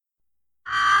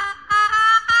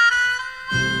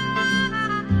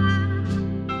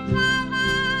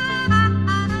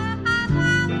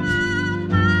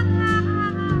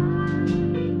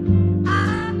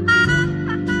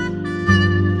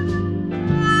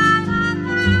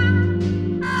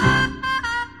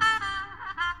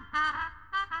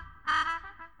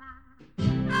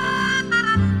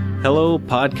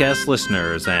podcast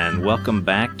listeners, and welcome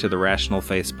back to the Rational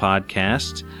Faith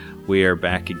Podcast. We are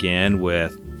back again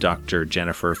with Dr.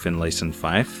 Jennifer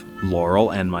Finlayson-Fife,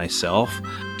 Laurel, and myself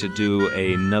to do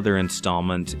another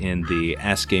installment in the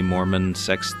Ask a Mormon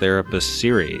Sex Therapist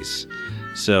series.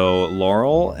 So,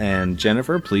 Laurel and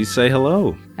Jennifer, please say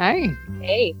hello. Hi.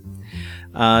 Hey.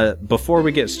 Before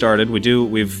we get started,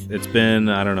 it's been,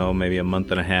 I don't know, maybe a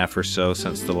month and a half or so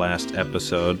since the last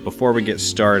episode. Before we get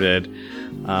started,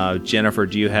 Jennifer,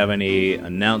 do you have any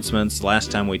announcements?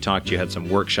 Last time we talked, you had some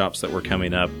workshops that were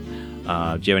coming up.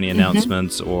 Do you have any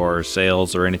announcements or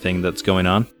sales or anything that's going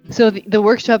on? So the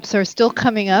workshops are still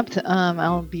coming up.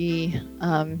 I'll be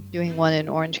doing one in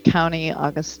Orange County,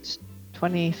 August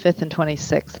 25th and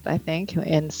 26th, I think,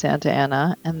 in Santa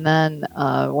Ana, and then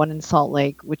one in Salt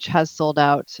Lake, which has sold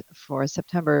out for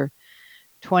September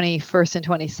 21st and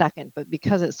 22nd. But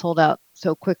because it sold out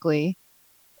so quickly,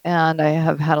 and I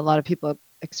have had a lot of people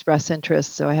express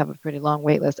interest, so I have a pretty long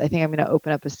wait list, I think I'm going to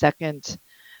open up a second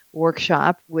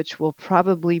workshop, which will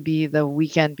probably be the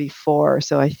weekend before.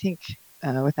 So I think,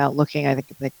 without looking, I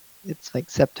think it's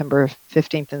like September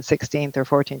 15th and 16th or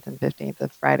 14th and 15th,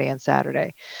 of Friday and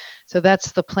Saturday. So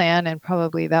that's the plan, and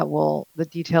probably the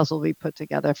details will be put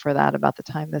together for that about the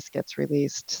time this gets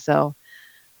released. So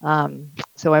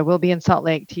I will be in Salt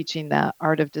Lake teaching the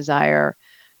Art of Desire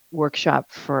workshop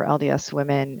for LDS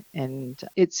women, and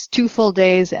it's 2 full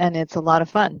days, and it's a lot of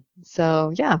fun.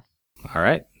 So yeah. All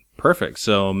right, perfect.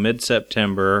 So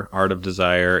mid-September, Art of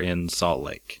Desire in Salt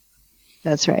Lake.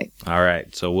 That's right. All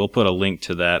right, so we'll put a link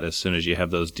to that as soon as you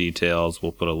have those details.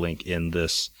 We'll put a link in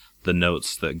the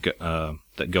notes that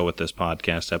go with this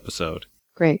podcast episode.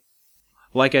 Great.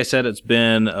 Like I said, it's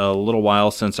been a little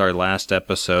while since our last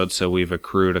episode, so we've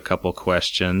accrued a couple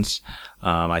questions.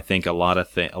 I think a lot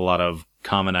of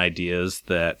common ideas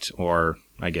or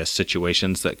I guess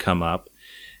situations that come up.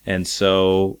 And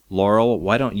so, Laurel,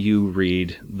 why don't you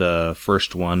read the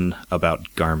first one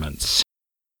about garments?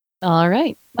 All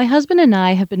right. My husband and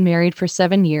I have been married for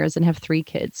 7 years and have 3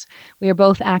 kids. We are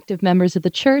both active members of the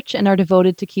church and are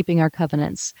devoted to keeping our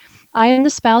covenants. I am the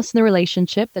spouse in the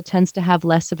relationship that tends to have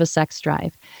less of a sex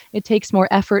drive. It takes more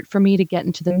effort for me to get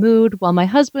into the mood, while my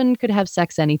husband could have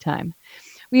sex anytime.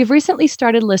 We have recently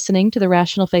started listening to the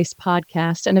Rational Faith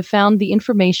podcast and have found the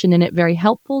information in it very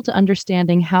helpful to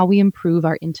understanding how we improve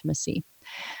our intimacy.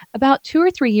 About 2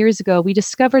 or 3 years ago, we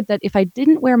discovered that if I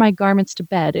didn't wear my garments to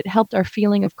bed, it helped our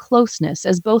feeling of closeness,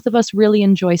 as both of us really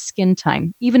enjoy skin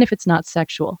time, even if it's not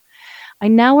sexual. I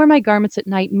now wear my garments at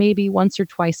night maybe once or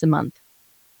twice a month.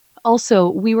 Also,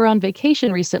 we were on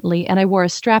vacation recently, and I wore a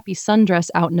strappy sundress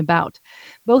out and about.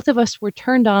 Both of us were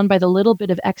turned on by the little bit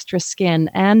of extra skin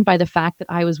and by the fact that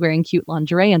I was wearing cute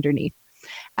lingerie underneath.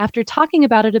 After talking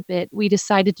about it a bit, we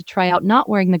decided to try out not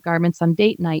wearing the garments on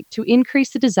date night to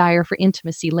increase the desire for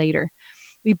intimacy later.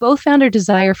 We both found our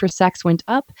desire for sex went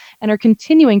up and are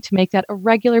continuing to make that a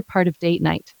regular part of date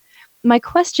night. My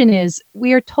question is,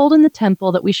 we are told in the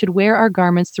temple that we should wear our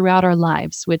garments throughout our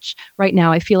lives, which right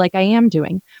now I feel like I am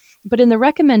doing. But in the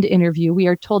Recommend interview, we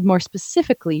are told more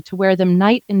specifically to wear them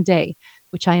night and day,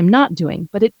 which I am not doing,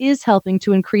 but it is helping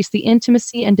to increase the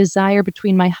intimacy and desire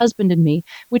between my husband and me,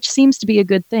 which seems to be a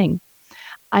good thing.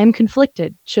 I am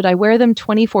conflicted. Should I wear them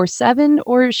 24/7,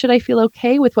 or should I feel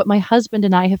okay with what my husband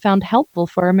and I have found helpful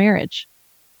for our marriage?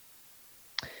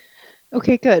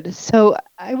 Okay, good. So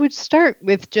I would start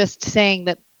with just saying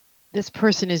that this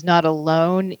person is not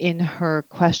alone in her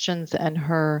questions and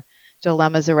her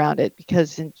dilemmas around it,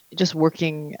 because just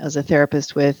working as a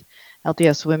therapist with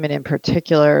LDS women in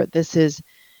particular, this is,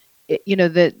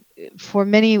 that for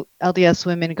many LDS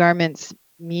women, garments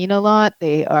mean a lot.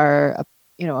 They are,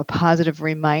 a positive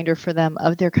reminder for them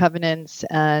of their covenants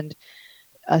and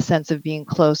a sense of being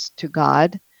close to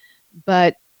God.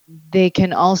 But they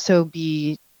can also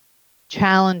be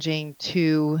challenging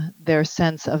to their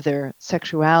sense of their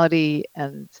sexuality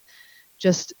and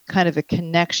just kind of a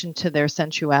connection to their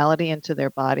sensuality and to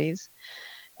their bodies.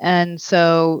 And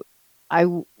so I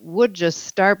would just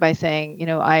start by saying,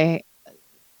 I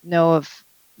know of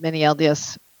many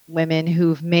LDS women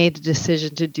who've made the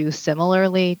decision to do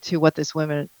similarly to what this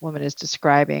woman is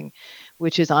describing,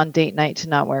 which is on date night to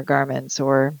not wear garments,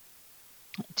 or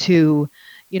to,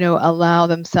 allow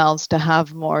themselves to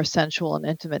have more sensual and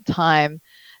intimate time.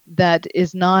 That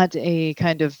is not a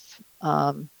kind of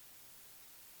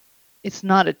it's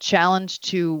not a challenge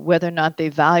to whether or not they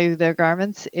value their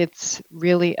garments. It's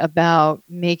really about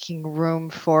making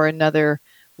room for another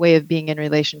way of being in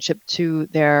relationship to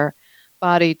their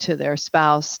body, to their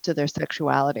spouse, to their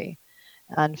sexuality,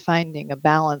 and finding a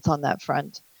balance on that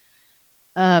front.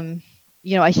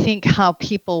 I think how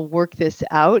people work this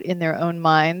out in their own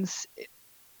minds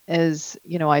as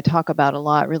I talk about a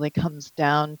lot, really comes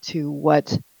down to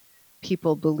what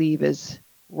people believe is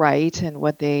right and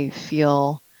what they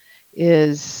feel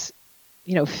is,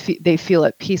 they feel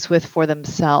at peace with for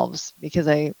themselves. Because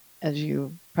as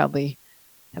you probably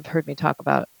have heard me talk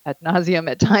about ad nauseum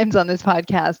at times on this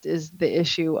podcast, is the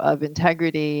issue of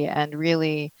integrity and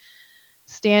really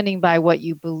standing by what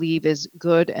you believe is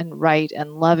good and right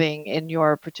and loving in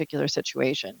your particular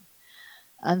situation.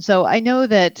 And so I know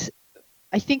that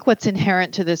I think what's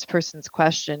inherent to this person's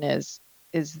question is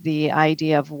the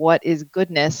idea of what is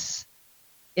goodness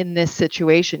in this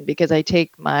situation, because I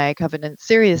take my covenant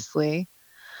seriously,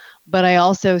 but I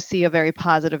also see a very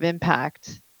positive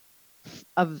impact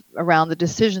of around the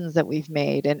decisions that we've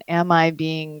made. And am I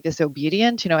being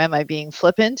disobedient? Am I being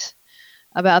flippant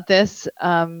about this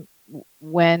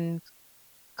when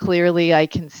clearly I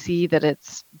can see that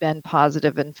it's been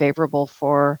positive and favorable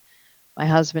for my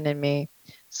husband and me?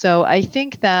 So I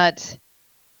think that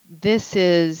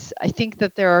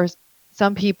there are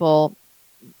some people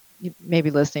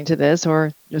maybe listening to this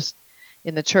or just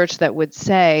in the church that would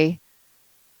say,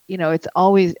 it's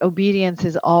always, obedience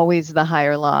is always the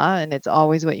higher law, and it's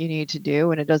always what you need to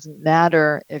do. And it doesn't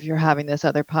matter if you're having this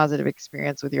other positive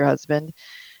experience with your husband,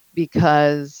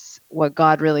 because what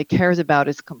God really cares about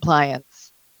is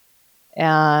compliance.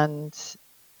 And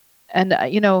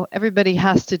everybody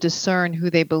has to discern who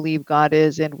they believe God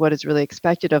is and what is really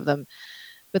expected of them.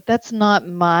 But that's not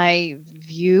my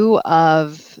view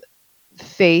of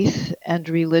faith and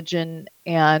religion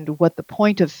and what the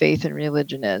point of faith and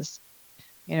religion is.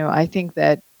 I think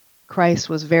that Christ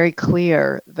was very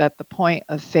clear that the point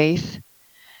of faith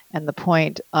and the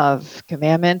point of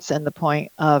commandments and the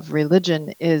point of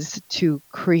religion is to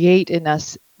create in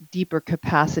us deeper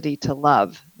capacity to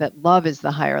love, that love is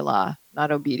the higher law,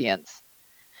 not obedience.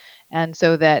 And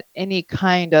so that any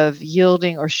kind of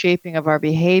yielding or shaping of our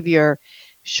behavior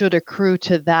should accrue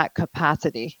to that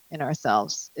capacity in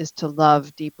ourselves, is to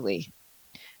love deeply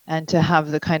and to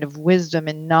have the kind of wisdom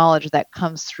and knowledge that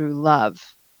comes through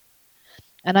love.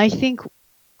 And I think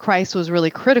Christ was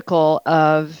really critical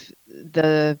of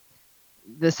the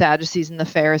Sadducees and the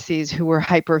Pharisees, who were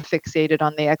hyper fixated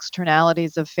on the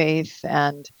externalities of faith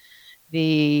and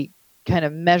the kind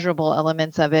of measurable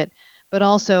elements of it, but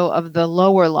also of the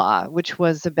lower law, which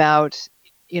was about,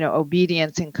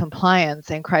 obedience and compliance.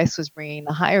 And Christ was bringing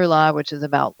the higher law, which is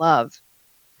about love,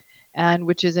 and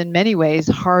which is in many ways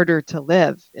harder to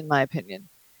live, in my opinion,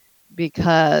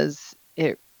 because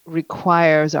it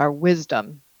requires our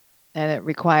wisdom, and it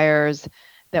requires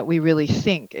that we really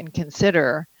think and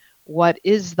consider what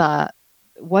is the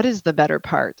better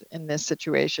part in this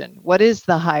situation, what is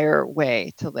the higher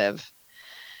way to live.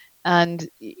 And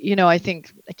I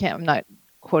think I'm not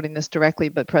quoting this directly,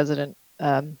 but President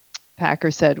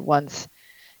Packer said once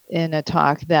in a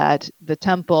talk that the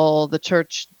temple, the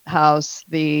church house,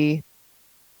 the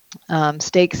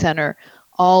stake center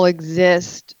all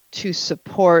exist to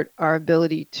support our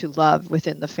ability to love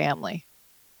within the family.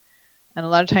 And a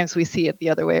lot of times we see it the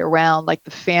other way around, like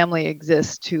the family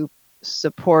exists to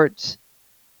support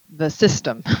the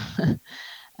system.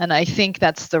 And I think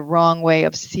that's the wrong way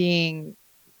of seeing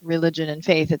religion and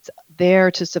faith. It's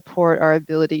there to support our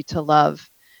ability to love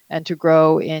and to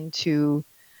grow into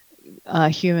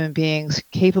human beings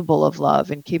capable of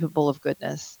love and capable of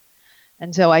goodness.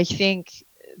 And so I think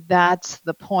that's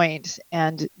the point.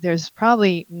 And there's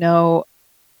probably no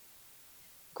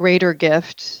greater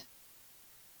gift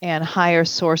and higher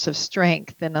source of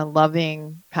strength than a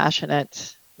loving,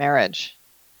 passionate marriage.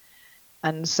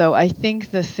 And so I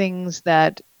think the things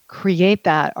that create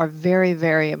that are very,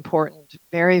 very important,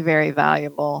 very, very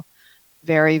valuable,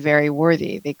 very, very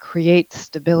worthy. They create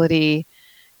stability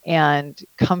and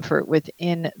comfort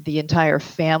within the entire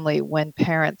family when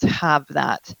parents have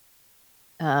that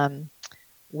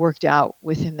worked out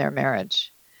within their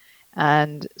marriage.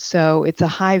 And so it's a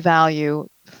high value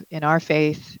in our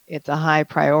faith. It's a high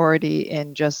priority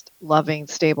in just loving,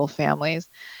 stable families.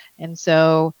 And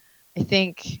so I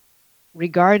think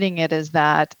regarding it as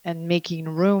that and making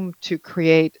room to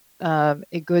create a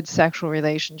good sexual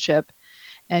relationship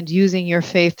and using your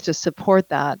faith to support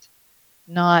that,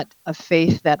 not a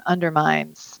faith that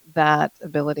undermines that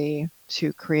ability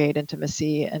to create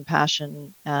intimacy and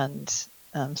passion and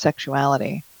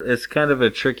sexuality. It's kind of a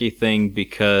tricky thing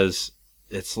because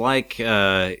it's like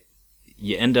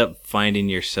you end up finding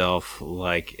yourself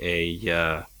like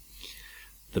the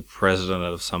president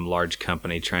of some large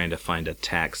company trying to find a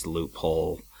tax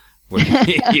loophole where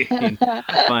you can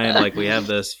find, like, we have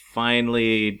this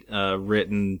finely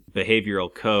written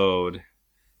behavioral code,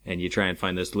 and you try and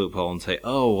find this loophole and say,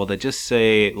 oh, well, they just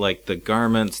say, like, the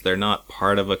garments, they're not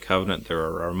part of a covenant, they're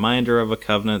a reminder of a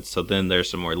covenant, so then there's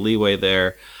some more leeway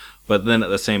there. But then at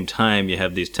the same time, you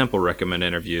have these temple recommend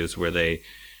interviews where they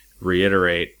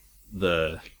reiterate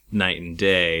the night and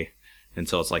day, and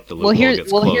so it's like the loophole gets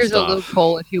closed off. Here's a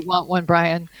loophole if you want one,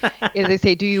 Brian. Is they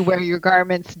say, do you wear your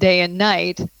garments day and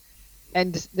night?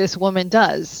 And this woman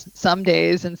does, some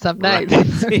days and some nights.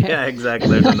 Right. Yeah, exactly.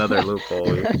 There's another loophole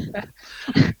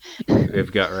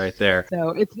we've got right there.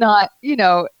 So it's not,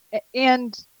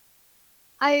 and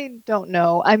I don't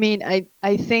know. I mean,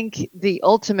 I think the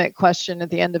ultimate question at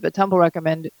the end of a temple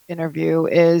recommend interview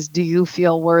is, do you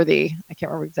feel worthy? I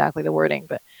can't remember exactly the wording,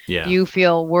 but yeah. Do you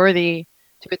feel worthy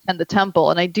to attend the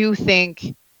temple? And I do think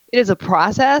it is a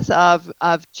process of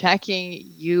checking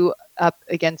you up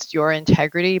against your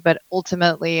integrity, but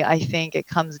ultimately I think it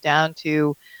comes down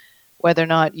to whether or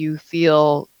not you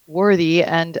feel worthy.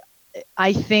 And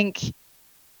I think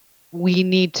we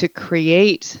need to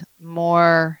create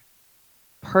more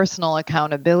personal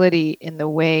accountability in the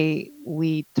way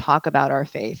we talk about our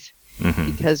faith,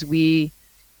 because we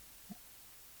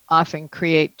often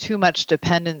create too much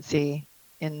dependency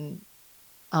in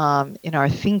our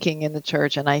thinking in the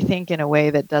church, and I think in a way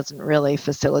that doesn't really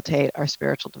facilitate our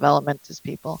spiritual development as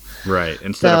people. Right.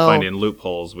 Instead of finding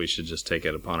loopholes, we should just take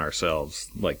it upon ourselves,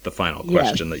 like the final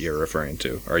question that you're referring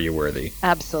to. Are you worthy?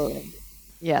 Absolutely.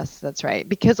 Yes, that's right.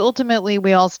 Because ultimately,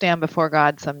 we all stand before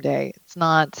God someday. It's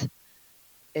not,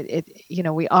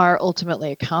 we are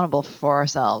ultimately accountable for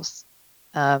ourselves.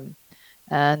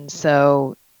 And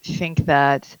so I think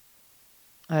that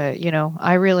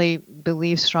I really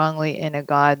believe strongly in a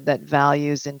God that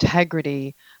values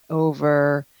integrity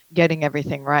over getting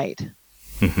everything right.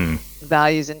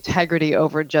 Values integrity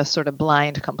over just sort of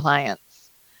blind compliance,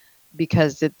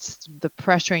 because it's the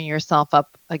pressuring yourself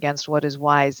up against what is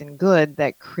wise and good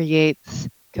that creates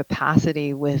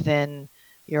capacity within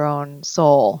your own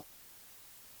soul.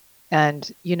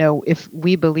 And, if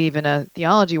we believe in a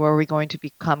theology where we're going to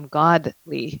become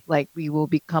godly, like we will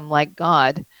become like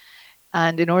God,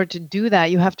 and in order to do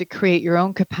that, you have to create your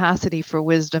own capacity for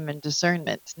wisdom and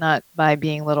discernment, not by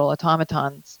being little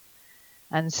automatons.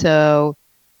 And so,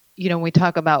 when we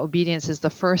talk about obedience as the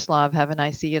first law of heaven,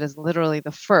 I see it as literally the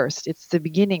first. It's the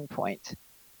beginning point.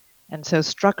 And so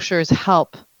structures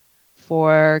help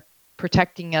for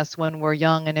protecting us when we're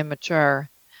young and immature.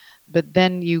 But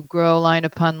then you grow line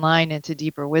upon line into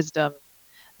deeper wisdom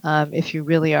if you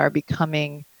really are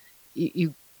becoming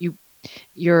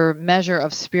your measure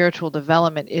of spiritual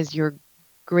development is your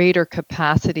greater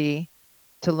capacity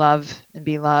to love and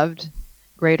be loved,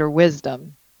 greater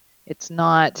wisdom. It's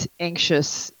not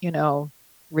anxious,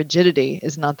 rigidity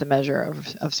is not the measure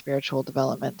of spiritual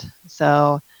development.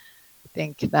 So I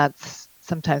think that's,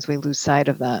 sometimes we lose sight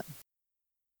of that.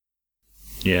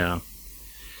 Yeah.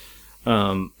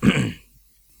 One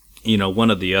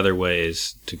of the other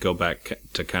ways to go back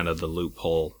to kind of the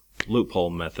loophole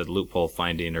method, loophole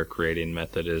finding or creating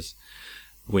method, is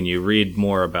when you read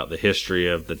more about the history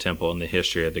of the temple and the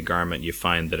history of the garment, you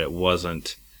find that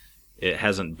it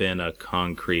hasn't been a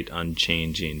concrete,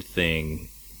 unchanging thing,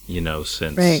 since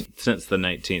the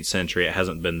 19th century. It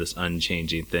hasn't been this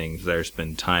unchanging thing. There's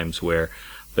been times where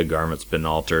the garment's been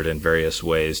altered in various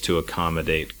ways to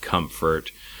accommodate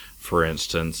comfort, for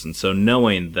instance. And so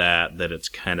knowing that it's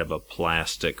kind of a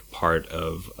plastic part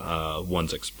of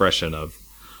one's expression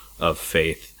of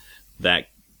faith, that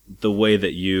the way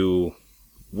that you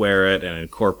wear it and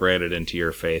incorporate it into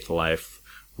your faith life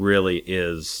really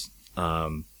is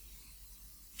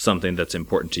something that's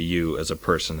important to you as a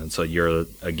person. And so you're,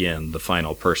 again, the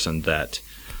final person that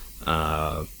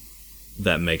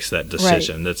makes that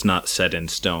decision. Right. That's not set in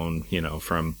stone,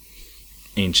 from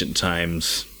ancient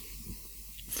times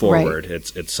forward.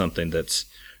 Right. It's something that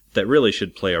really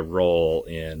should play a role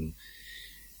in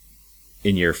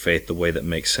your faith, the way that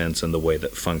makes sense and the way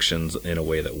that functions in a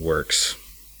way that works.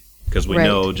 Because we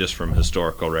know just from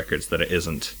historical records that it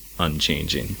isn't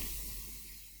unchanging.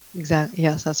 Exactly.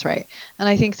 Yes, that's right. And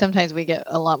I think sometimes we get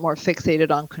a lot more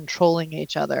fixated on controlling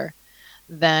each other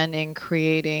than in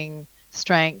creating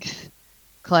strength,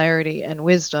 clarity, and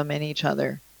wisdom in each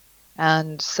other.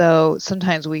 And so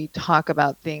sometimes we talk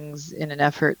about things in an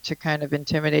effort to kind of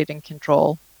intimidate and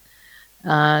control.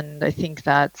 And I think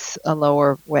that's a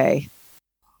lower way.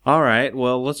 All right,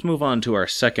 well, let's move on to our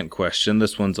second question.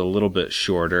 This one's a little bit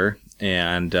shorter,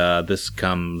 and this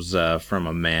comes from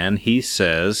a man. He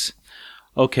says,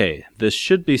 okay, this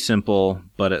should be simple,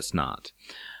 but it's not.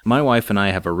 My wife and I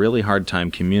have a really hard time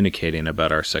communicating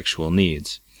about our sexual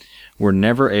needs. We're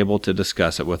never able to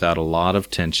discuss it without a lot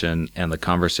of tension, and the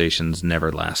conversations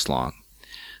never last long.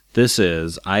 This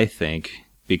is, I think,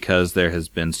 because there has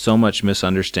been so much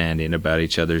misunderstanding about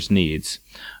each other's needs,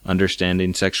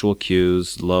 understanding sexual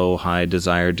cues, low, high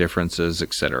desire differences,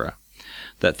 etc.,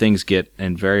 that things get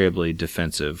invariably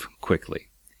defensive quickly.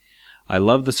 I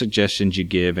love the suggestions you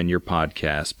give in your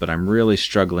podcast, but I'm really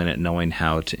struggling at knowing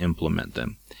how to implement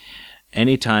them.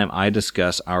 Anytime I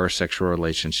discuss our sexual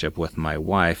relationship with my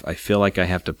wife, I feel like I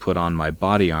have to put on my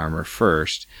body armor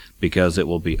first because it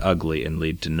will be ugly and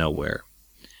lead to nowhere.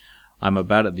 I'm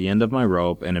about at the end of my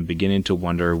rope and am beginning to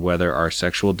wonder whether our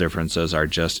sexual differences are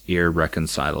just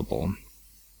irreconcilable.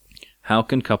 How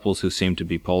can couples who seem to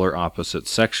be polar opposites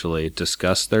sexually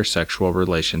discuss their sexual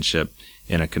relationship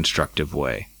in a constructive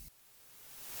way?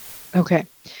 Okay.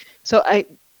 So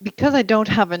because I don't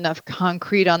have enough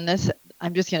concrete on this,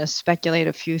 I'm just going to speculate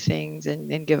a few things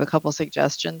and give a couple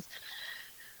suggestions.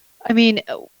 I mean,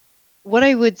 what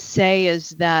I would say is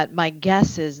that my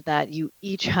guess is that you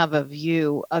each have a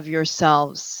view of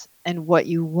yourselves and what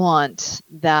you want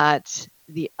that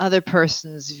the other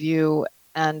person's view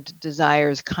and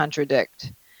desires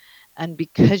contradict. And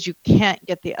because you can't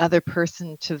get the other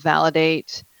person to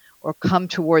validate or come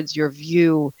towards your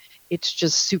view, it's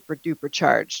just super duper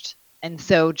charged. And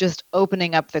so just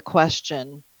opening up the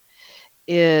question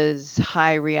is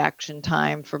high reaction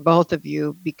time for both of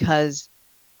you because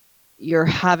you're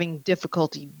having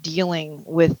difficulty dealing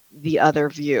with the other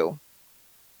view.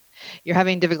 You're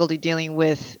having difficulty dealing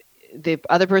with the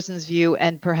other person's view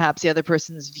and perhaps the other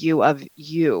person's view of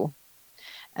you.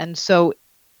 And so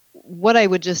what I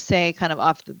would just say kind of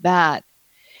off the bat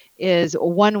is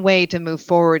one way to move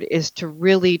forward is to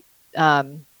really,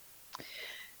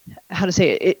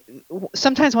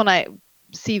 sometimes when I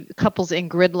see couples in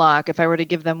gridlock, if I were to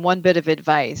give them one bit of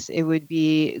advice, it would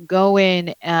be go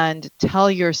in and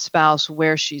tell your spouse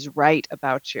where she's right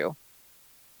about you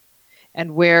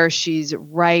and where she's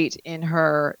right in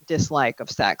her dislike of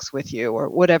sex with you or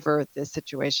whatever the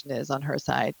situation is on her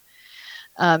side.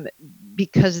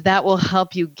 Because that will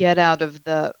help you get out of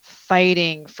the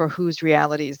fighting for whose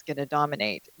reality is going to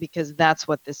dominate, because that's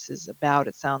what this is about,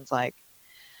 it sounds like.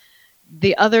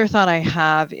 The other thought I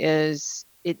have is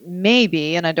it may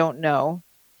be, and I don't know,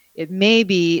 it may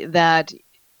be that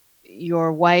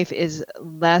your wife is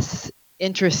less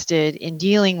interested in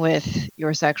dealing with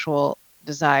your sexual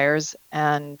desires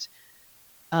and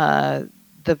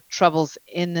the troubles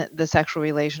in the sexual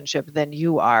relationship than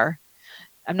you are.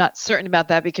 I'm not certain about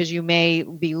that because you may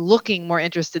be looking more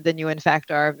interested than you in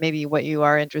fact are. Maybe what you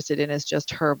are interested in is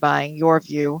just her buying your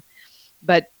view.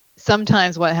 But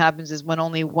sometimes what happens is when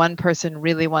only one person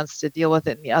really wants to deal with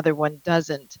it and the other one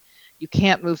doesn't, you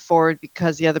can't move forward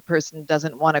because the other person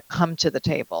doesn't want to come to the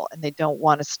table and they don't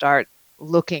want to start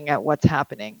looking at what's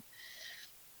happening.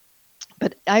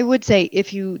 But I would say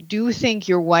if you do think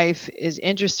your wife is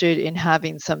interested in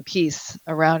having some peace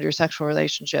around your sexual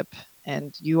relationship,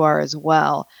 and you are as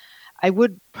well, I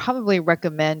would probably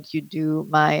recommend you do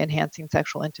my Enhancing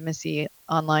Sexual Intimacy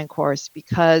online course,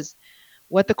 because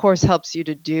what the course helps you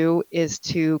to do is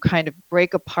to kind of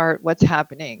break apart what's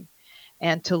happening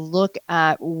and to look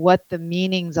at what the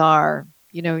meanings are.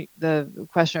 You know, the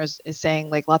questioner is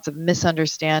saying like lots of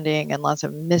misunderstanding and lots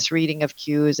of misreading of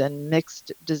cues and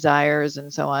mixed desires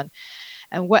and so on.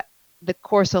 And what the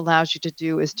course allows you to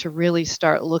do is to really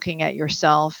start looking at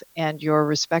yourself and your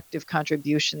respective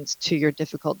contributions to your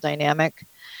difficult dynamic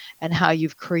and how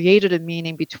you've created a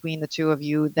meaning between the two of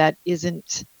you that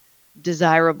isn't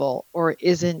desirable or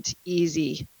isn't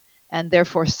easy, and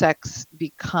therefore sex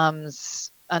becomes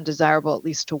undesirable, at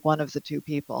least to one of the two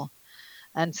people.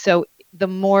 And so the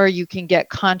more you can get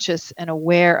conscious and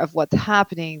aware of what's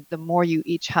happening, the more you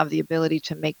each have the ability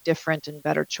to make different and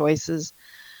better choices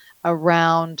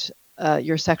around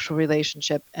your sexual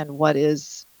relationship and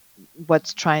what's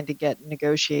trying to get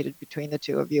negotiated between the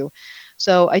two of you.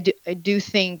 So I do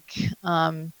think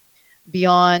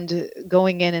beyond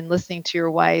going in and listening to your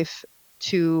wife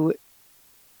to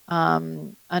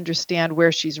understand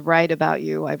where she's right about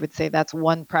you, I would say that's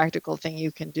one practical thing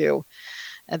you can do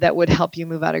that would help you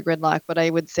move out of gridlock. But I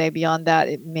would say beyond that,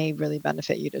 it may really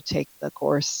benefit you to take the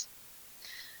course.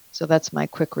 So that's my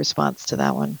quick response to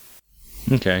that one.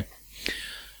 Okay.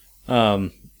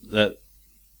 That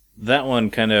one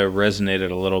kind of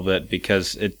resonated a little bit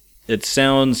because it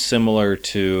sounds similar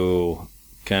to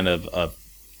kind of a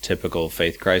typical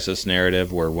faith crisis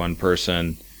narrative where one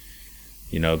person,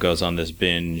 you know, goes on this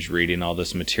binge reading all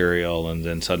this material and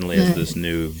then suddenly has this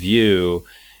new view,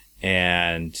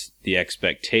 and the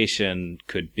expectation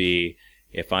could be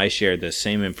if I share the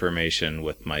same information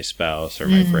with my spouse or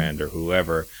my friend or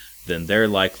whoever, then they're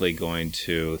likely going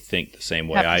to think the same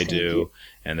way I do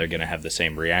and they're going to have the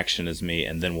same reaction as me,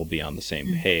 and then we'll be on the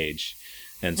same page.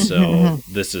 And so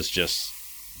this is just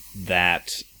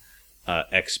that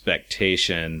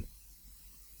expectation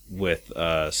with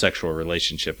a sexual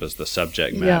relationship as the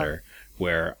subject matter,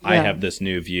 where I have this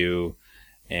new view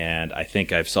and I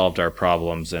think I've solved our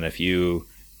problems, and if you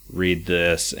read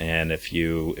this and if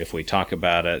we talk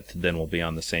about it, then we'll be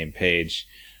on the same page.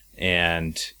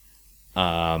 And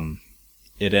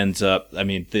it ends up, I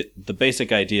mean, the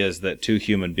basic idea is that two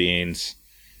human beings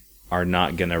are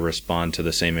not going to respond to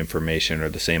the same information or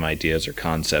the same ideas or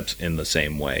concepts in the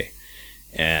same way.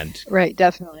 And right,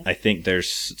 definitely. I think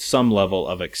there's some level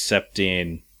of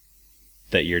accepting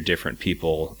that you're different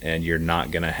people and you're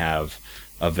not going to have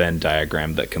a Venn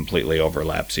diagram that completely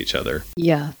overlaps each other.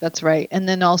 Yeah, that's right. And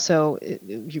then also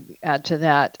you add to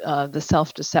that the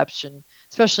self-deception,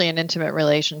 especially in intimate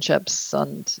relationships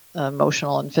and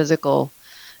emotional and physical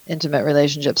intimate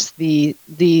relationships, the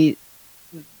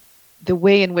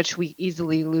way in which we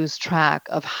easily lose track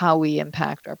of how we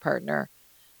impact our partner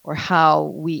or how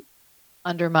we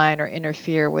undermine or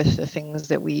interfere with the things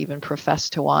that we even profess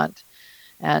to want.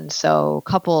 And so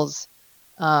couples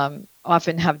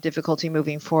often have difficulty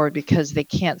moving forward because they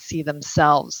can't see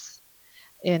themselves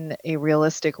in a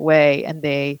realistic way, and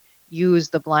they use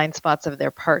the blind spots of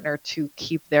their partner to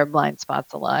keep their blind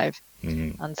spots alive.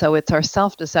 Mm-hmm. And so it's our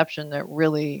self-deception that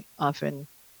really often,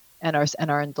 and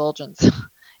our indulgence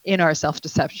in our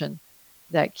self-deception,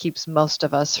 that keeps most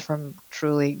of us from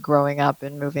truly growing up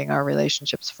and moving our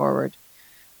relationships forward.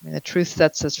 I mean, the truth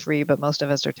sets us free, but most of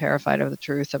us are terrified of the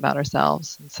truth about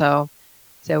ourselves. And so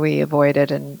we avoid it,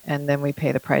 and then we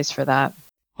pay the price for that.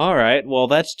 All right. Well,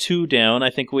 that's 2 down. I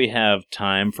think we have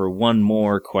time for one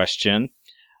more question.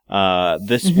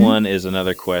 This one is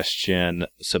another question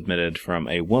submitted from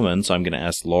a woman, so I'm going to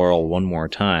ask Laurel one more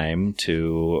time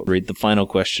to read the final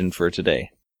question for today.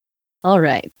 All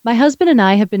right. My husband and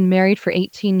I have been married for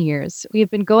 18 years. We have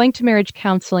been going to marriage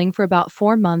counseling for about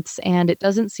 4 months, and it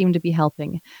doesn't seem to be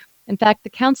helping. In fact, the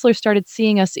counselor started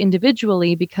seeing us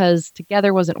individually because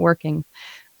together wasn't working.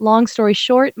 Long story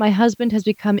short, my husband has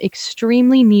become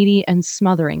extremely needy and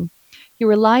smothering. He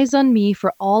relies on me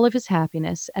for all of his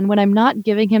happiness, and when I'm not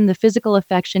giving him the physical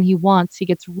affection he wants, he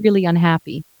gets really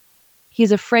unhappy.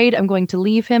 He's afraid I'm going to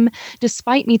leave him,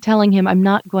 despite me telling him I'm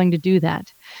not going to do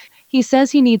that. He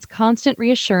says he needs constant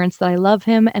reassurance that I love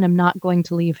him and I'm not going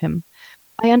to leave him.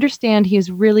 I understand he is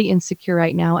really insecure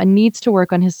right now and needs to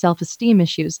work on his self-esteem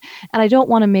issues, and I don't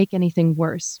want to make anything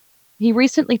worse. He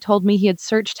recently told me he had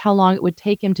searched how long it would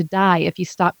take him to die if he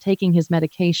stopped taking his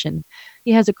medication.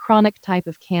 He has a chronic type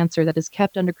of cancer that is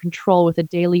kept under control with a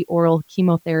daily oral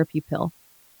chemotherapy pill.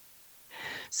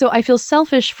 So I feel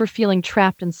selfish for feeling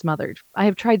trapped and smothered. I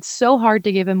have tried so hard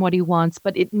to give him what he wants,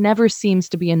 but it never seems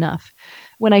to be enough.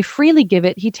 When I freely give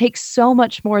it, he takes so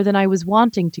much more than I was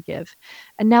wanting to give.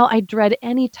 And now I dread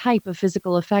any type of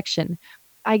physical affection.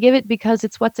 I give it because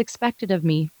it's what's expected of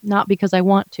me, not because I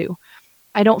want to.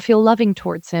 I don't feel loving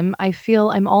towards him. I feel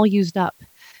I'm all used up.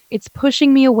 It's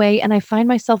pushing me away, and I find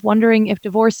myself wondering if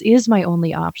divorce is my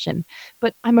only option.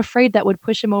 But I'm afraid that would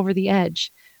push him over the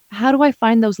edge. How do I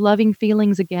find those loving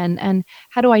feelings again, and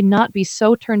how do I not be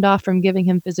so turned off from giving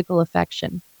him physical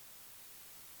affection?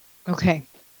 Okay,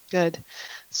 good.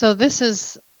 So this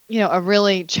is, a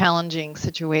really challenging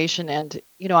situation, and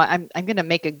I'm going to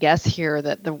make a guess here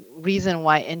that the reason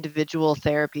why individual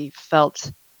therapy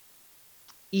felt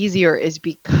easier is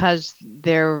because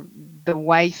the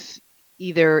wife,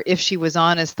 either if she was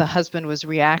honest, the husband was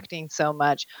reacting so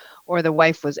much, or the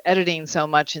wife was editing so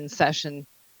much in session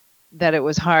that it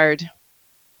was hard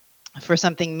for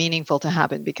something meaningful to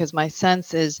happen, because my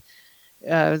sense is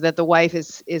that the wife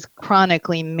is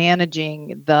chronically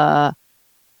managing the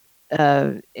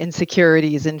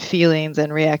insecurities and feelings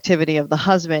and reactivity of the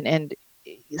husband, and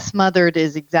smothered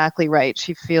is exactly right.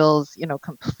 She feels,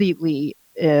 completely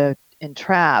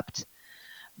entrapped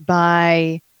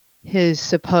by his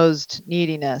supposed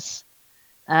neediness.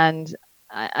 And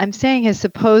I'm saying his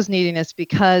supposed neediness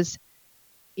because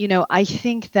I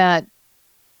think that,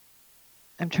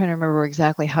 I'm trying to remember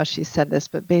exactly how she said this,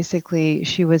 but basically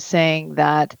she was saying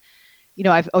that,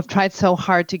 I've tried so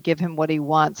hard to give him what he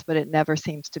wants, but it never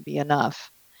seems to be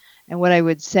enough. And what I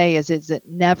would say is it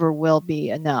never will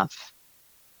be enough.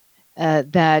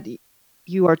 That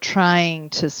you are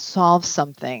trying to solve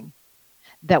something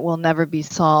that will never be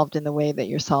solved in the way that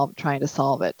you're trying to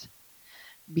solve it.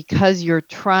 Because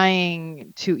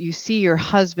you see your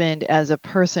husband as a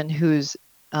person whose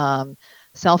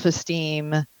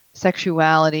self-esteem,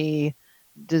 sexuality,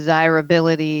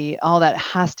 desirability, all that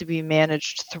has to be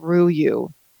managed through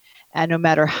you. And no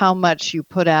matter how much you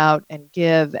put out and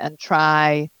give and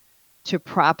try, to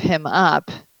prop him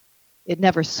up, it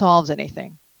never solves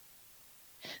anything.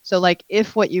 So, like,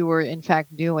 if what you were in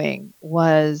fact doing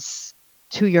was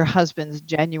to your husband's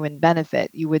genuine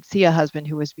benefit, you would see a husband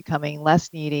who was becoming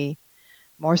less needy,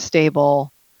 more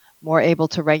stable, more able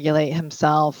to regulate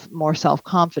himself, more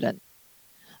self-confident.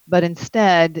 But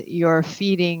instead, you're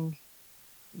feeding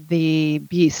the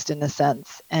beast in a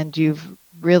sense, and you've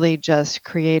really just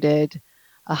created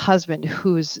a husband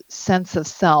whose sense of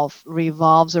self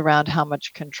revolves around how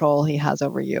much control he has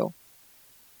over you.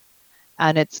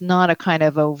 And it's not a kind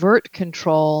of overt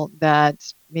control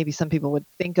that maybe some people would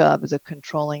think of as a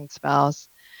controlling spouse.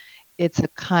 It's a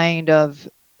kind of,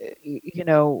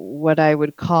 what I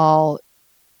would call,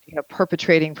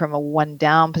 perpetrating from a one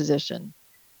down position,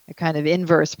 a kind of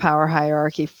inverse power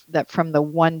hierarchy, that from the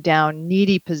one down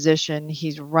needy position,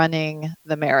 he's running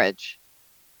the marriage.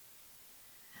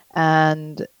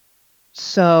 And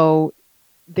so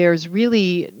there's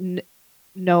really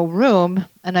no room,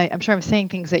 and I'm sure I'm saying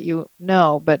things that you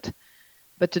know, but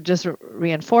to just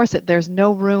reinforce it, there's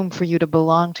no room for you to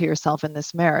belong to yourself in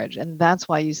this marriage. And that's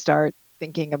why you start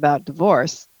thinking about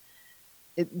divorce.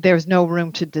 There's no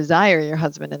room to desire your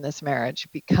husband in this marriage,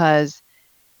 because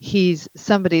he's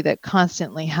somebody that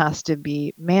constantly has to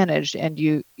be managed, and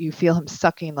you feel him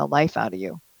sucking the life out of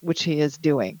you, which he is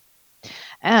doing.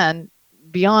 And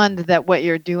beyond that, what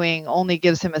you're doing only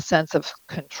gives him a sense of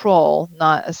control,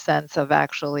 not a sense of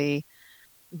actually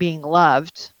being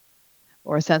loved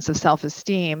or a sense of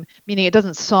self-esteem, meaning it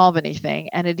doesn't solve anything,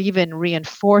 and it even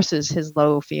reinforces his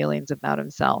low feelings about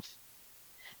himself.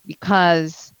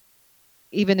 Because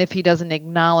even if he doesn't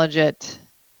acknowledge it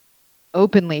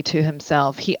openly to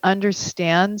himself, he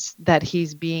understands that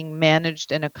he's being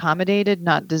managed and accommodated,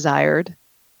 not desired.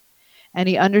 And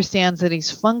he understands that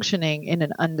he's functioning in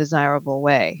an undesirable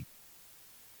way.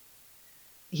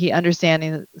 He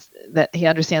understands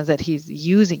that he's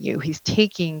using you. He's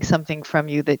taking something from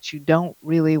you that you don't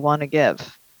really want to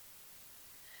give.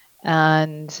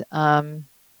 And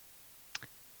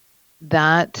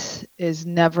that is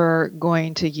never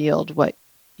going to yield what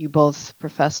you both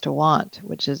profess to want,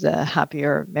 which is a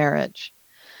happier marriage.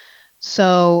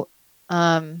 So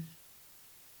I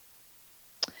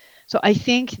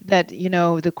think that,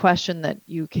 the question that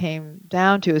you came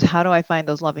down to is, how do I find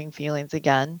those loving feelings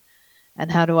again? And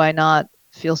how do I not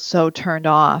feel so turned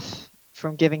off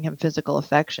from giving him physical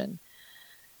affection?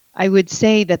 I would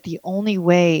say that the only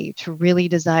way to really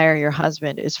desire your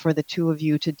husband is for the two of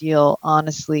you to deal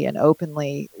honestly and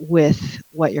openly with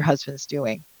what your husband's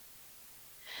doing.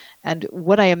 And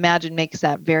what I imagine makes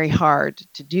that very hard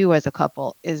to do as a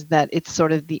couple is that it's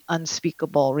sort of the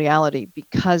unspeakable reality,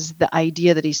 because the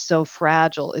idea that he's so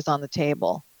fragile is on the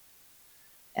table,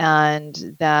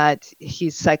 and that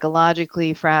he's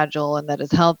psychologically fragile, and that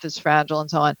his health is fragile,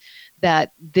 and so on,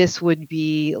 that this would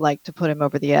be like to put him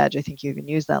over the edge. I think you even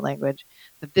used that language,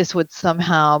 that this would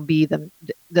somehow be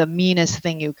the meanest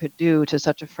thing you could do to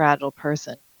such a fragile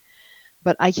person.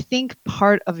 But I think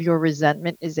part of your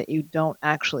resentment is that you don't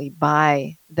actually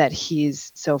buy that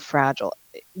he's so fragile.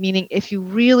 Meaning, if you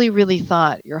really, really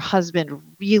thought your husband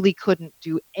really couldn't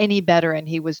do any better and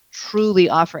he was truly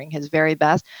offering his very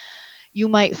best, you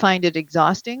might find it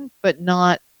exhausting, but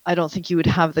I don't think you would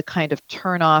have the kind of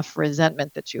turn-off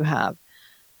resentment that you have.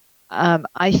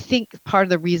 I think part of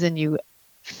the reason you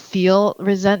feel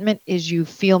resentment is you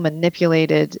feel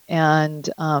manipulated and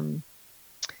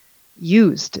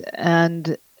used.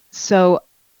 And so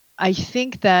I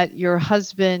think that your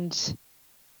husband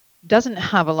doesn't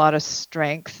have a lot of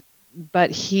strength,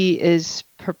 but he is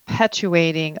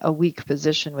perpetuating a weak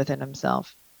position within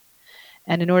himself.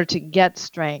 And in order to get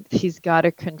strength, he's got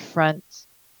to confront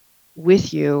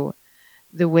with you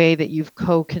the way that you've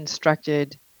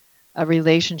co-constructed a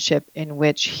relationship in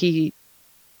which he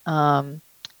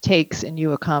takes and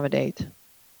you accommodate.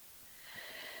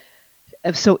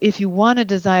 So if you want to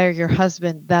desire your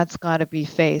husband, that's got to be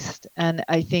faced. And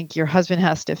I think your husband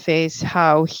has to face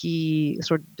how he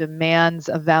sort of demands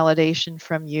a validation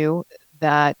from you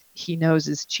that he knows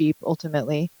is cheap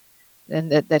ultimately,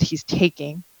 and that he's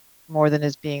taking more than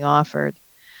is being offered.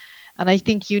 And I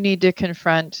think you need to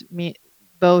confront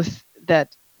both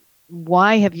that,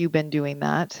 why have you been doing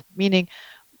that? Meaning,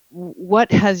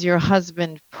 what has your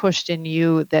husband pushed in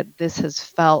you that this has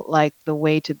felt like the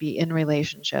way to be in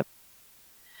relationship?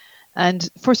 And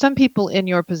for some people in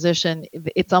your position,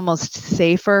 it's almost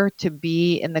safer to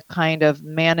be in the kind of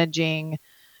managing,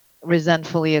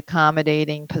 resentfully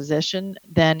accommodating position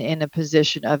than in a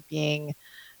position of being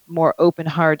more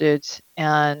open-hearted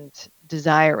and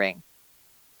desiring.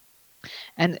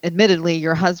 And admittedly,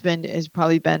 your husband has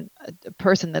probably been a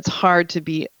person that's hard to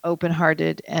be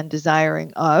open-hearted and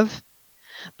desiring of,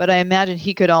 But I imagine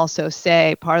he could also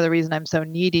say, part of the reason I'm so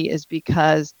needy is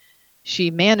because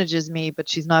she manages me, but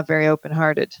she's not very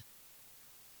open-hearted.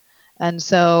 And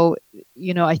so,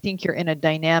 I think you're in a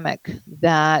dynamic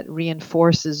that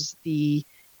reinforces the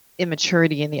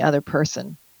immaturity in the other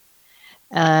person.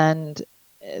 And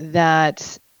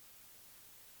that,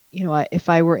 if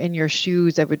I were in your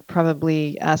shoes, I would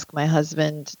probably ask my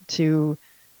husband to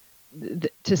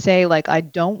say, like, I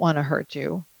don't want to hurt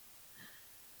you.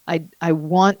 I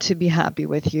want to be happy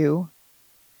with you.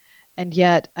 And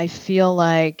yet I feel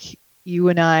like you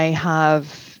and I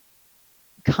have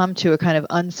come to a kind of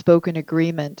unspoken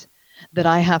agreement that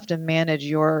I have to manage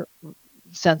your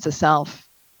sense of self,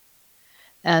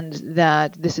 and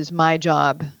that this is my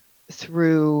job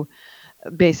through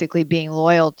basically being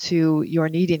loyal to your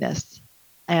neediness.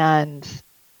 And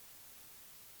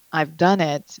I've done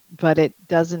it, but it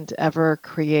doesn't ever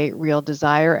create real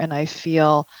desire. And I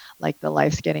feel like the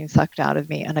life's getting sucked out of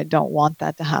me, and I don't want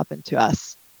that to happen to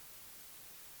us.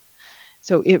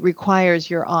 So it requires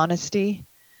your honesty,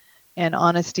 and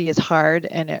honesty is hard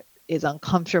and it is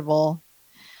uncomfortable.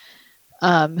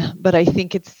 But I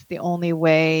think it's the only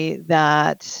way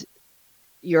that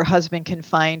your husband can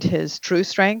find his true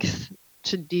strength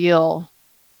to deal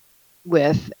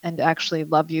with and actually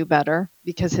love you better,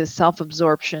 because his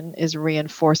self-absorption is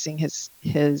reinforcing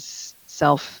his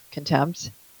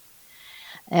self-contempt.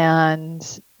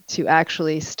 And to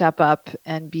actually step up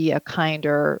and be a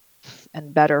kinder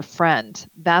and better friend,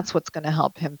 that's what's going to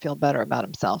help him feel better about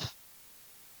himself.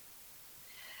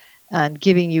 And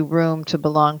giving you room to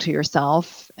belong to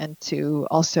yourself and to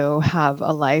also have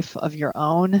a life of your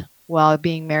own while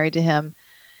being married to him,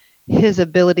 his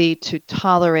ability to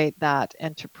tolerate that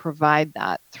and to provide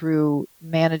that through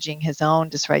managing his own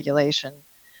dysregulation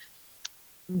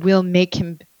will make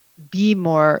him be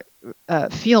more,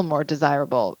 feel more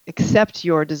desirable, accept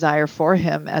your desire for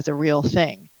him as a real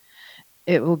thing.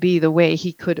 It will be the way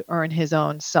he could earn his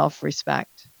own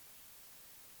self-respect.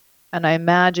 And I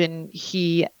imagine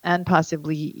he and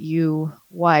possibly you,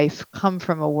 wife, come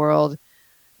from a world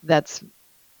that's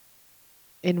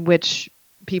in which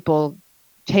people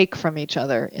take from each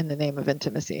other in the name of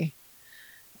intimacy,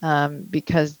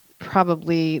 because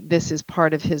probably this is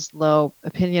part of his low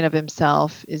opinion of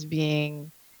himself, is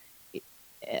being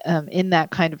in that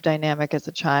kind of dynamic as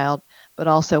a child, but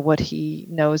also what he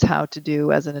knows how to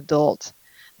do as an adult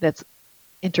that's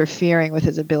interfering with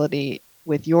his ability,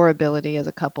 with your ability as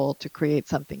a couple to create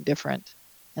something different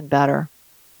and better.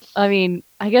 I mean,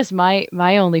 I guess my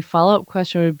only follow-up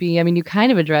question would be, I mean, you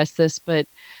kind of addressed this, but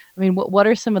I mean, what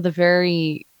are some of the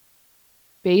very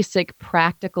basic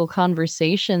practical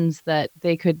conversations that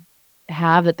they could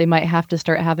have, that they might have to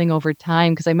start having over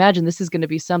time? Because I imagine this is going to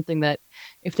be something that,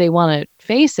 if they want to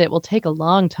face it, will take a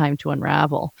long time to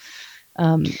unravel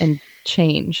and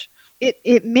change.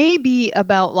 It may be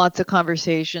about lots of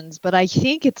conversations, but I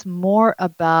think it's more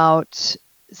about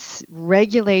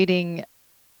regulating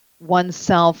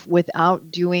oneself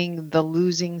without doing the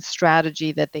losing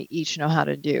strategy that they each know how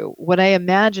to do. What I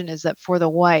imagine is that for the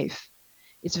wife,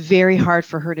 it's very hard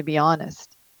for her to be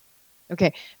honest.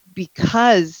 Okay,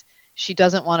 because she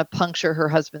doesn't want to puncture her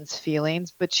husband's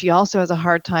feelings, but she also has a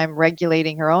hard time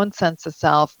regulating her own sense of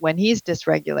self when he's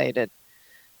dysregulated.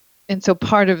 And so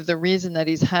part of the reason that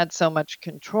he's had so much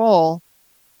control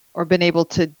or been able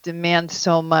to demand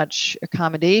so much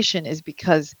accommodation is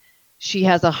because she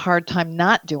has a hard time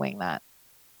not doing that,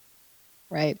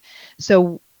 right?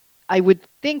 So I would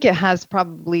think it has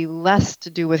probably less to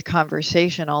do with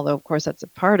conversation, although of course that's a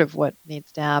part of what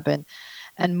needs to happen,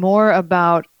 and more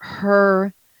about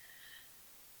her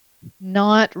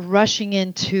not rushing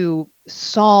in to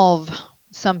solve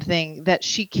something that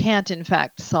she can't in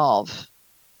fact solve,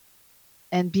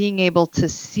 and being able to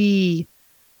see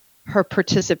her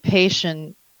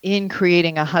participation in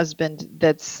creating a husband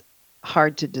that's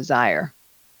hard to desire,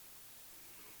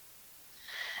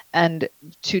 and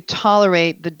to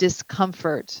tolerate the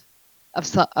discomfort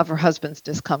of her husband's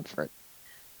discomfort.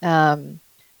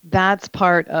 That's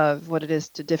part of what it is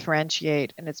to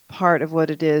differentiate, and it's part of what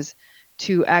it is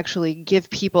to actually give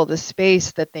people the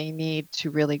space that they need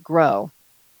to really grow,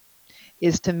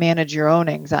 is to manage your own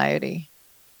anxiety.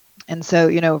 And so,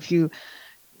 if you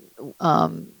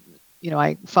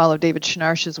I follow David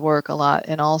Schnarch's work a lot,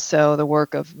 and also the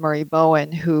work of Murray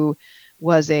Bowen, who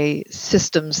was a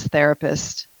systems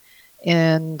therapist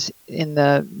in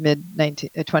the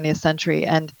mid-20th century.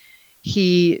 And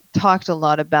he talked a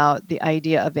lot about the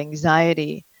idea of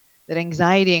anxiety, that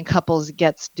anxiety in couples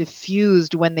gets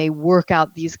diffused when they work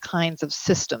out these kinds of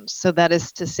systems. So that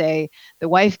is to say, the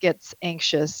wife gets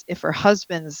anxious if her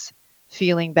husband's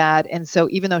feeling bad. And so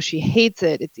even though she hates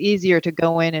it, it's easier to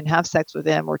go in and have sex with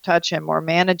him or touch him or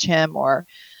manage him or,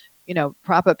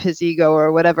 prop up his ego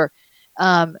or whatever.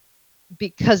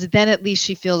 Because then at least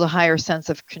she feels a higher sense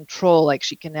of control, like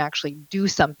she can actually do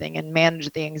something and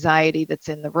manage the anxiety that's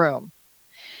in the room.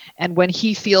 And when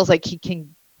he feels like he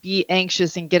can be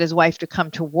anxious and get his wife to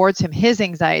come towards him, his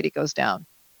anxiety goes down,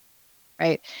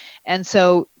 right? And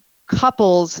so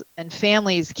couples and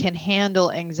families can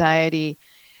handle anxiety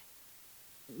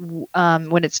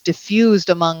when it's diffused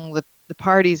among the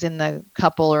parties in the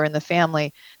couple or in the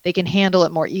family. They can handle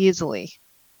it more easily.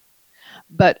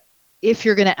 But if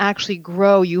you're going to actually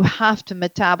grow, you have to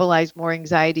metabolize more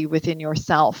anxiety within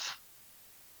yourself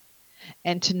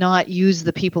and to not use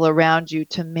the people around you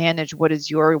to manage what is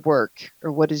your work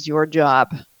or what is your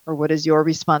job or what is your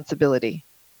responsibility.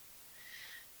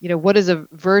 What is a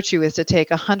virtue is to take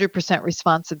 100%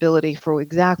 responsibility for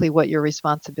exactly what your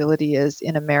responsibility is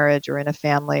in a marriage or in a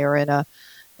family or in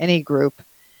any group,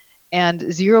 and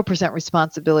 0%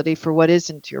 responsibility for what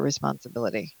isn't your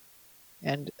responsibility.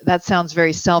 And that sounds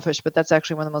very selfish, but that's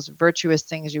actually one of the most virtuous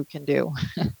things you can do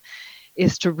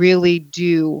is to really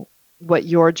do what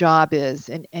your job is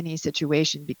in any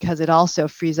situation, because it also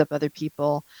frees up other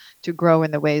people to grow in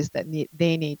the ways that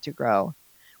they need to grow.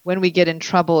 When we get in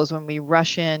trouble is when we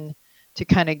rush in to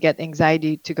kind of get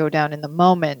anxiety to go down in the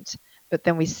moment, but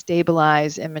then we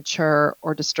stabilize immature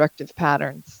or destructive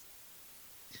patterns.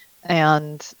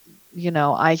 And,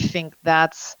 I think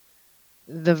that's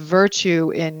the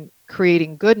virtue in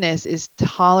creating goodness, is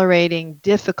tolerating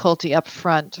difficulty up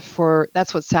front.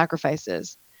 That's what sacrifice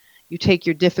is. You take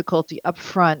your difficulty up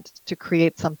front to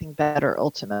create something better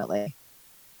ultimately.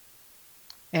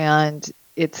 And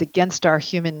it's against our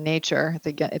human nature.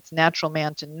 It's natural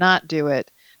man to not do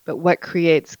it. But what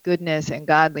creates goodness and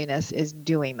godliness is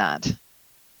doing that.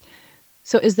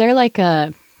 So is there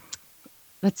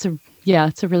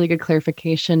it's a really good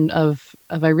clarification of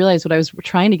I realized what I was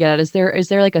trying to get at. Is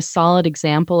there like a solid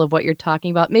example of what you're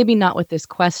talking about? Maybe not with this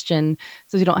question,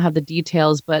 so you don't have the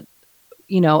details, but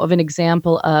of an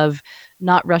example of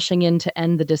not rushing in to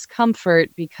end the discomfort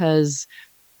because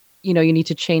you need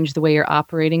to change the way you're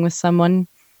operating with someone.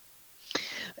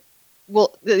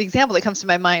 Well, the example that comes to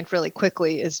my mind really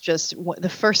quickly is just the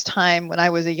first time when I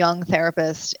was a young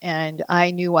therapist and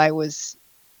I knew I was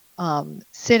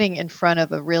sitting in front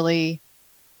of a really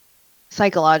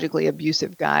psychologically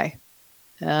abusive guy,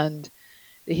 and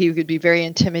he could be very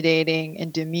intimidating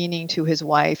and demeaning to his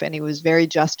wife, and he was very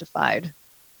justified.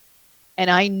 And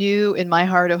I knew in my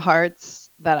heart of hearts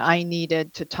that I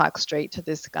needed to talk straight to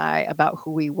this guy about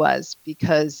who he was,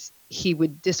 because he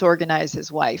would disorganize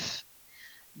his wife,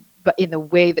 but in the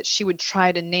way that she would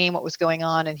try to name what was going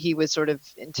on, and he would sort of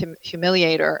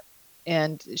humiliate her,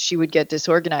 and she would get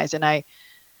disorganized. And I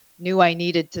knew I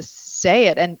needed to say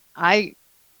it. And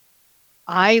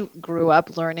I grew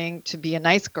up learning to be a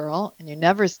nice girl, and you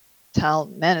never tell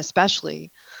men especially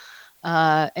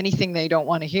anything they don't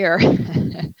want to hear.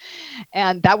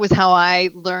 And that was how I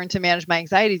learned to manage my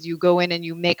anxieties. You go in and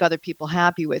you make other people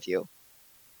happy with you.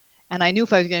 And I knew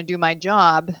if I was going to do my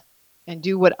job and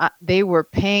do what they were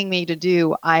paying me to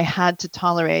do, I had to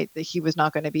tolerate that he was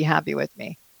not going to be happy with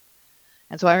me.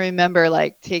 And so I remember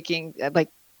taking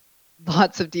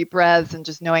lots of deep breaths and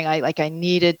just knowing I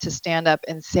needed to stand up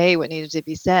and say what needed to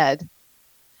be said.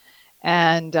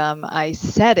 And I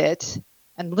said it,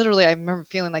 and literally I remember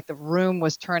feeling like the room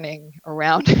was turning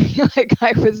around me. Like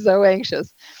I was so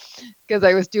anxious because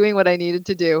I was doing what I needed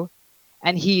to do.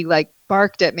 And he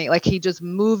barked at me, like he just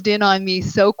moved in on me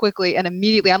so quickly, and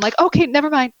immediately I'm like, okay, never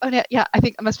mind. Oh yeah, I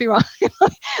think I must be wrong.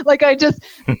 Like I just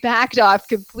backed off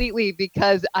completely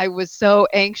because I was so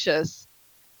anxious.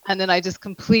 And then I just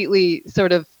completely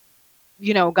sort of,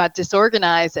 got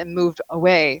disorganized and moved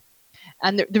away.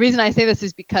 And the reason I say this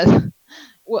is because,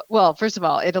 well, first of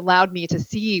all, it allowed me to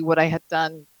see what I had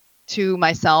done to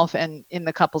myself and in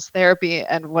the couples therapy,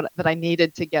 and that I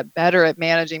needed to get better at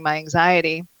managing my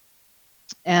anxiety.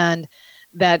 And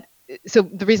so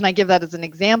the reason I give that as an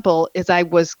example is I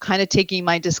was kind of taking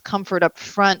my discomfort up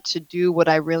front to do what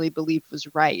I really believed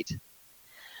was right.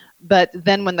 But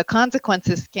then when the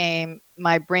consequences came,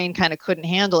 my brain kind of couldn't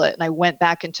handle it. And I went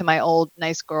back into my old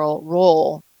nice girl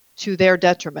role to their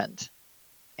detriment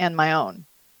and my own.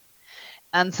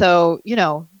 And so,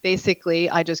 basically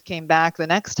I just came back the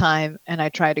next time and I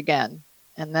tried again.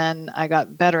 And then I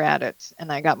got better at it,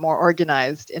 and I got more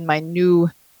organized in a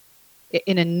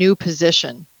new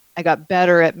position. I got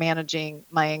better at managing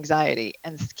my anxiety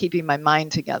and keeping my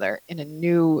mind together in a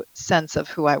new sense of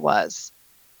who I was.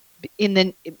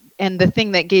 And the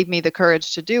thing that gave me the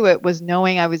courage to do it was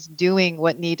knowing I was doing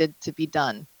what needed to be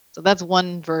done. So that's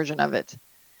one version of it.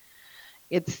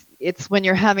 It's when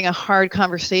you're having a hard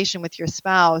conversation with your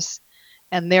spouse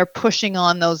and they're pushing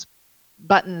on those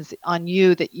buttons on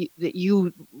you that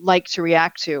you like to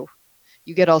react to.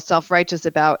 You get all self-righteous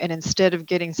about, and instead of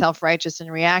getting self-righteous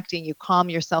and reacting, you calm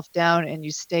yourself down and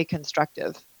you stay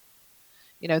constructive.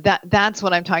 That's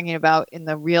what I'm talking about in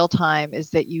the real time, is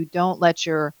that you don't let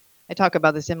I talk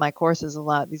about this in my courses a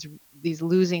lot, these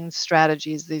losing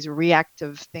strategies, these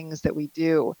reactive things that we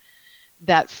do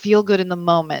that feel good in the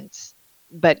moment,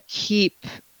 but keep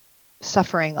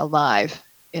suffering alive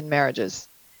in marriages.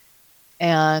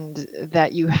 And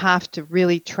that you have to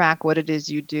really track what it is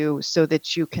you do so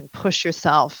that you can push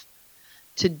yourself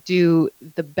to do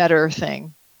the better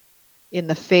thing in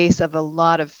the face of a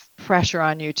lot of pressure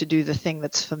on you to do the thing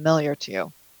that's familiar to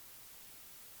you.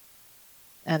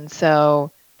 And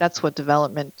so that's what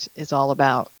development is all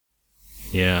about.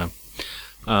 Yeah.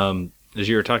 As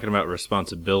you were talking about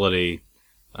responsibility,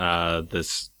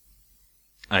 this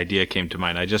idea came to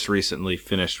mind. I just recently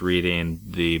finished reading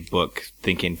the book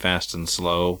Thinking Fast and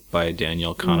Slow by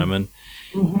Daniel Kahneman.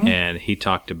 Mm-hmm. And he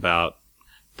talked about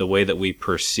the way that we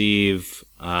perceive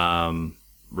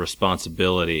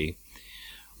responsibility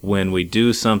when we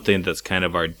do something that's kind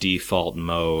of our default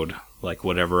mode, like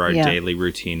whatever our daily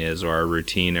routine is, or our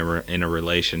routine in a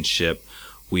relationship.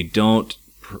 We don't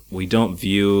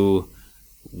view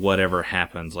whatever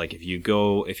happens. Like if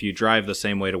you drive the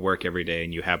same way to work every day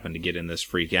and you happen to get in this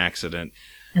freak accident,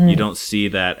 you don't see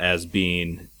that as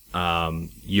being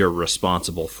you're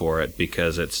responsible for it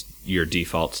because it's your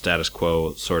default status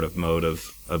quo sort of mode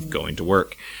of going to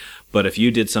work. But if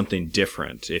you did something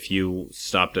different, if you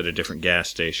stopped at a different gas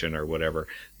station or whatever,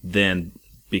 then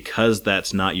because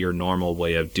that's not your normal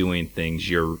way of doing things,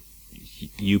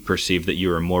 you perceive that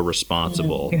you are more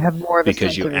responsible. You have more of a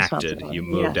because sense you of acted, you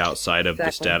moved outside of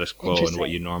the status quo and what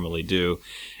you Interesting. normally do.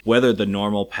 Whether the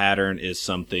normal pattern is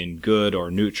something good or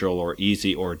neutral or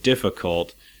easy or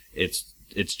difficult, it's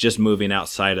just moving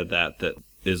outside of that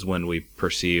is when we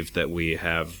perceive that we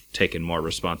have taken more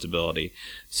responsibility.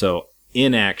 So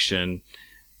inaction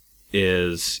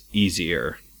is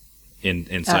easier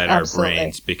inside our Absolutely.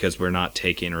 brains because we're not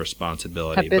taking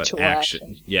responsibility. Habitual but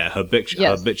action. Yes.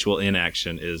 Habitual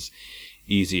inaction is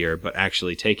easier, but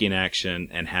actually taking action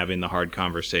and having the hard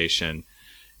conversation,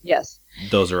 Yes.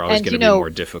 those are always And, going to be more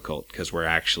difficult because we're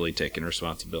actually taking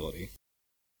responsibility.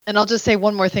 And I'll just say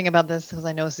one more thing about this because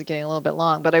I know this is getting a little bit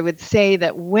long, but I would say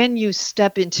that when you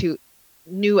step into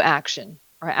new action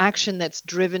or action that's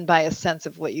driven by a sense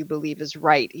of what you believe is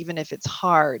right, even if it's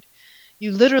hard,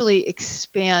 you literally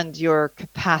expand your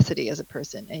capacity as a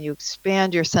person and you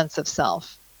expand your sense of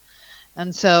self.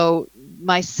 And so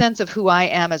my sense of who I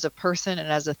am as a person and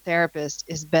as a therapist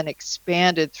has been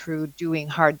expanded through doing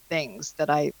hard things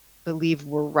that I believe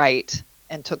were right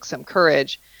and took some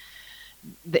courage.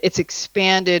 It's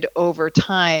expanded over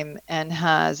time and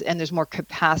there's more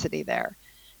capacity there.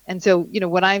 And so,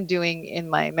 what I'm doing in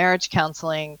my marriage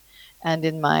counseling and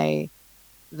in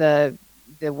the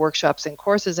workshops and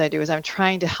courses I do is I'm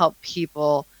trying to help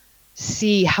people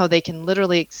see how they can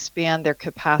literally expand their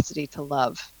capacity to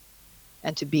love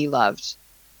and to be loved,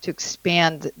 to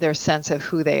expand their sense of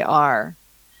who they are,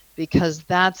 because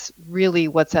that's really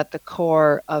what's at the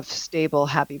core of stable,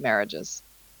 happy marriages.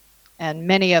 And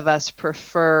many of us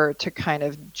prefer to kind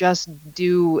of just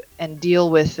do and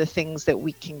deal with the things that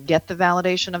we can get the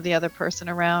validation of the other person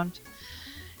around.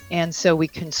 And so we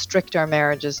constrict our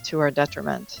marriages to our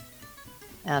detriment.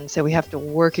 And so we have to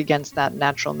work against that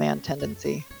natural man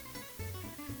tendency.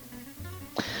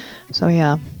 So,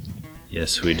 yeah.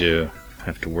 Yes, we do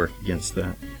have to work against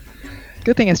that.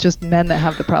 Good thing it's just men that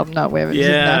have the problem, not women. It's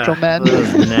just natural men.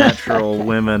 Those natural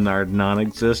women are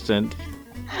non-existent.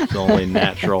 It's only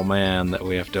natural man that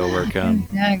we have to overcome.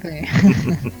 Exactly.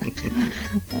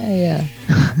 Yeah.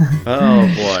 Oh,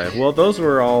 boy. Well, those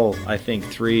were all, I think,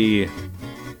 3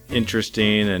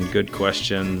 interesting and good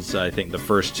questions. I think the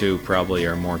first 2 probably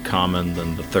are more common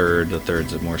than the third. The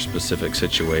third's a more specific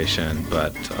situation,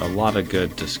 but a lot of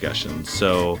good discussions.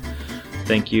 So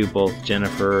thank you both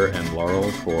Jennifer and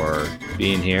Laurel for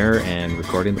being here and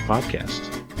recording the podcast.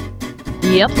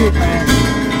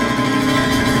 Yep.